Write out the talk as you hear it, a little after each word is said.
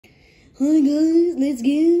Hi guys, let's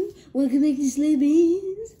go. Welcome back to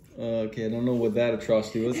Slippies. Okay, I don't know what that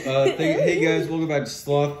atrocity was. Hey guys, welcome back to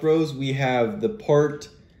Sloth Bros. We have the part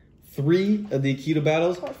 3 of the AKEDO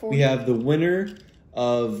battles. We have the winner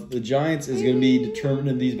of the Giants is going to be determined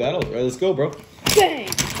in these battles. All right, let's go, bro. Bang,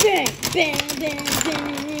 bang, bang, bang,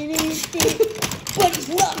 bang. Buddy's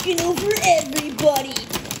knocking over everybody.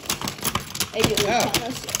 I do it.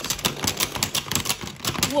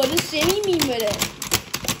 What does Sammy mean by that?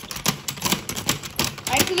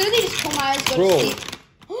 I could literally just pull my eyes, go to sleep.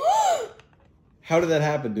 How did that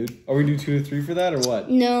happen, dude? Are we do 2 or 3 for that or what?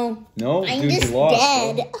 No. No? I'm dude, just you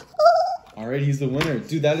lost, dead. Alright, he's the winner.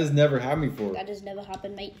 Dude, that has never happened before. That has never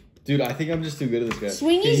happened, mate. Dude, I think I'm just too good at this guy.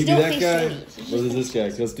 Swingies don't face swingies. What is this guy?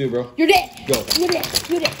 Let's do it, bro. You're dead. Go. You're dead.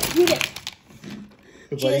 You're dead. You're dead.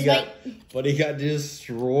 But he got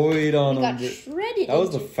destroyed on him. He got shredded. That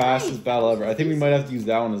was the fastest battle ever. I think we might have to use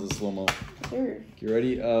that one as a slow-mo. Sure. You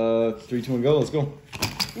ready? 3, 2, 1, go. Let's go.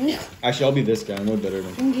 No. Actually, I'll be this guy. I'm way better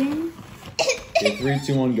than him. Okay, 3,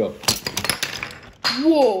 2, 1, go.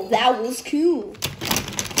 Whoa, that was cool.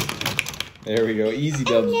 There we go. Easy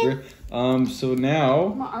dubs, bro. So now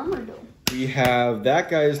My armor though. we have that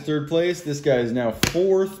guy is 3rd place. This guy is now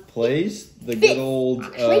 4th place. The good old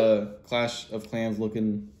Clash of Clans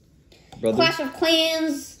looking brother. Clash of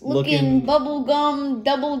Clans looking bubblegum,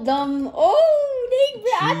 double dumb. Oh,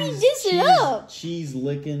 I mean, dish it up. Cheese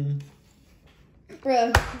licking.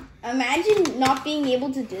 Bruh, imagine not being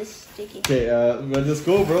able to dish sticky. Okay, let's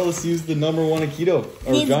go, bro. Let's use the number 1 AKEDO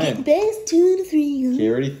or Let's Giant. get best 2 to 3. Okay,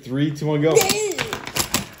 ready? 3, 2, 1, go.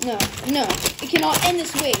 No, it cannot end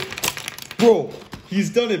this way. Bro,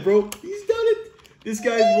 he's done it, bro. He's done it. This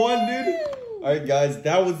guy's won, dude. All right, guys,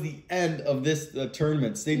 that was the end of this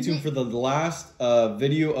tournament. Stay tuned for the last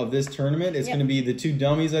video of this tournament. It's going to be the 2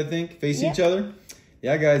 dummies, I think, face each other.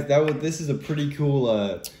 Yeah, guys, this is a pretty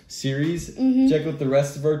cool series. Check out the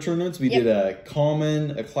rest of our tournaments. We did a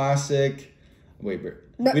common, a classic. Wait,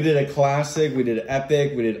 we did a classic. We did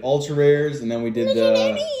epic. We did ultra rares, and then we did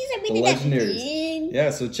the legendaries. Yeah,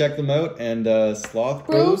 so check them out. And Sloth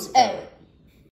Bros out.